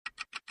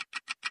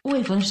O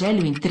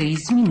Evangelho em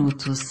 3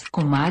 minutos,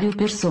 com Mário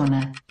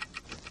Persona.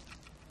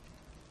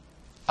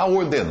 Ao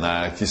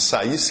ordenar que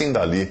saíssem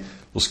dali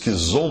os que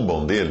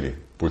zombam dele,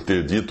 por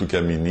ter dito que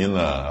a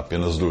menina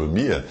apenas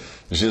dormia,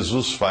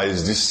 Jesus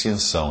faz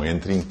distinção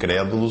entre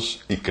incrédulos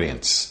e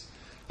crentes.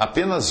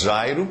 Apenas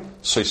Jairo,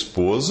 sua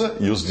esposa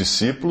e os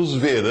discípulos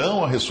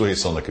verão a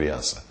ressurreição da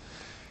criança.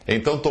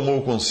 Então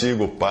tomou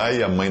consigo o pai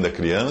e a mãe da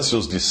criança e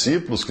os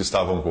discípulos que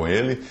estavam com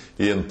ele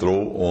e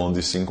entrou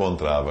onde se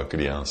encontrava a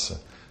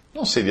criança.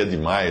 Não seria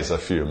demais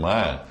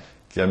afirmar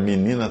que a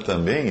menina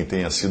também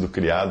tenha sido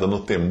criada no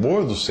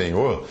temor do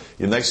Senhor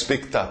e na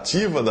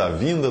expectativa da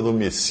vinda do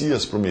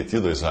Messias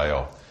prometido a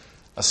Israel.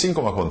 Assim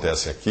como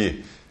acontece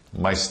aqui,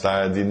 mais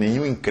tarde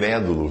nenhum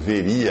incrédulo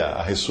veria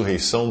a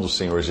ressurreição do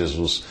Senhor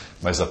Jesus,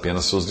 mas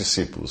apenas seus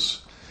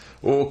discípulos.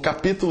 O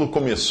capítulo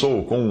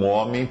começou com um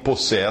homem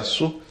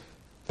possesso,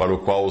 para o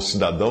qual os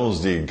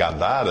cidadãos de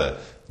Gadara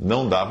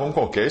não davam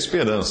qualquer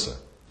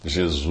esperança.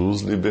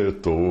 Jesus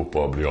libertou o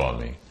pobre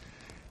homem.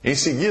 Em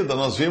seguida,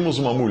 nós vimos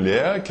uma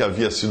mulher que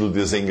havia sido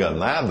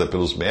desenganada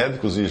pelos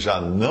médicos e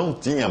já não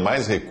tinha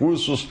mais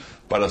recursos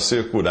para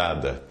ser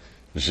curada.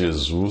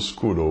 Jesus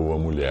curou a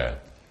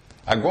mulher.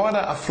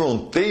 Agora, a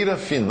fronteira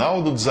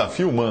final do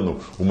desafio humano,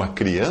 uma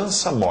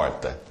criança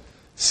morta.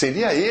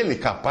 Seria ele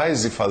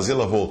capaz de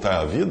fazê-la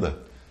voltar à vida?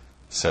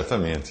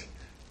 Certamente,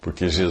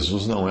 porque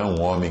Jesus não é um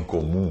homem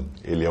comum.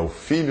 Ele é o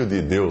Filho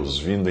de Deus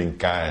vindo em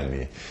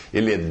carne.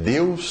 Ele é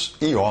Deus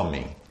e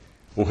homem.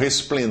 O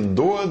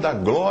resplendor da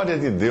glória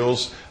de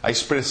Deus, a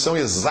expressão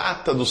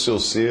exata do seu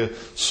ser,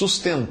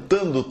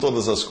 sustentando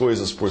todas as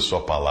coisas por sua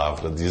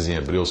palavra, diz em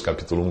Hebreus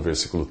capítulo 1,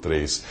 versículo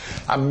 3.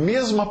 A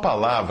mesma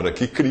palavra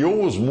que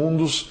criou os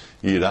mundos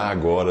irá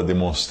agora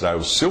demonstrar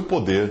o seu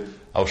poder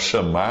ao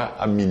chamar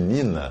a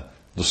menina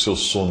do seu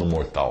sono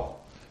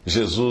mortal.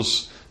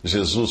 Jesus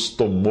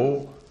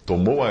tomou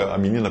a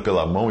menina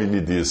pela mão e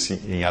lhe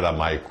disse em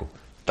aramaico,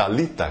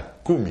 Talita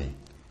cumi,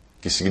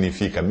 que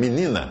significa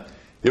menina,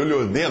 eu lhe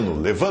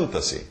ordeno,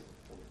 levanta-se.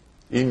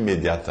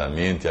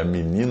 Imediatamente a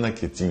menina,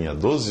 que tinha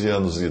 12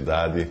 anos de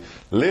idade,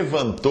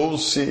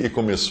 levantou-se e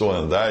começou a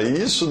andar,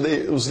 e isso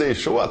os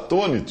deixou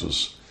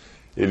atônitos.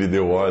 Ele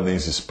deu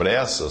ordens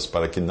expressas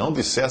para que não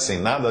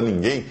dissessem nada a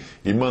ninguém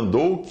e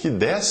mandou que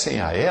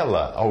dessem a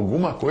ela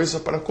alguma coisa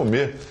para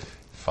comer.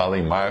 Fala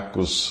em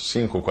Marcos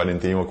 5,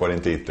 41 a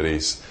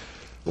 43.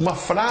 Uma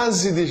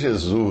frase de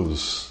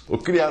Jesus, o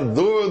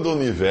Criador do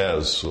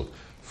universo,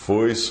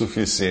 foi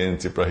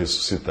suficiente para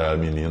ressuscitar a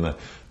menina,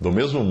 do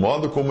mesmo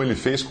modo como ele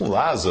fez com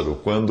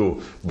Lázaro, quando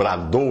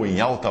bradou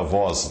em alta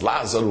voz,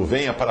 Lázaro,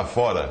 venha para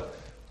fora.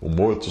 O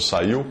morto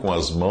saiu com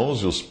as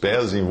mãos e os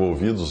pés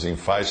envolvidos em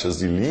faixas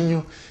de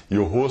linho e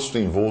o rosto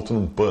envolto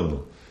num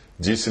pano.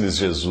 Disse-lhes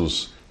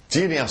Jesus,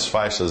 tirem as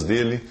faixas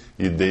dele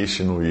e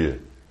deixem-no ir.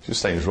 Isso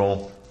está em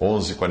João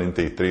 11,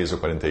 43 a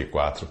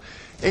 44.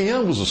 Em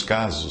ambos os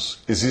casos,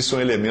 existe um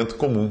elemento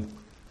comum.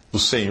 O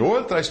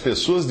Senhor traz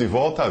pessoas de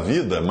volta à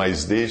vida,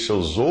 mas deixa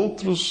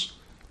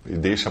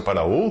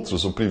para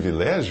outros o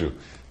privilégio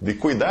de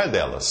cuidar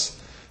delas.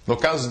 No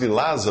caso de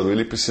Lázaro,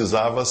 ele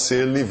precisava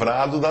ser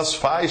livrado das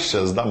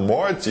faixas da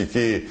morte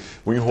que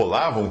o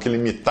enrolavam, que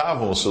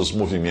limitavam os seus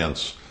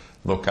movimentos.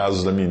 No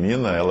caso da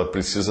menina, ela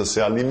precisa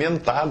ser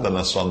alimentada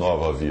na sua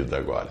nova vida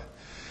agora.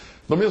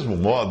 Do mesmo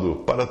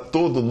modo, para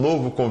todo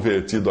novo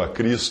convertido a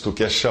Cristo,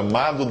 que é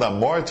chamado da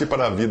morte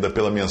para a vida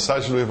pela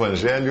mensagem do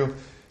Evangelho,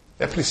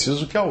 é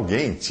preciso que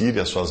alguém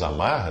tire as suas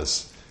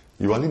amarras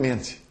e o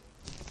alimente.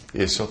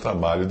 Esse é o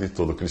trabalho de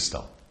todo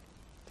cristão.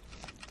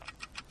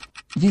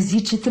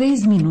 Visite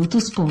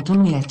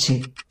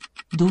 3minutos.net.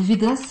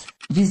 Dúvidas?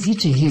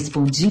 Visite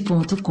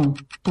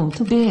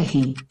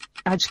respondi.com.br.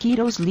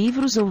 Adquira os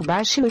livros ou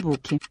baixe o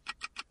e-book.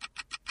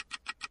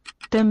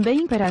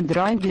 Também para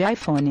Android e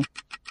iPhone.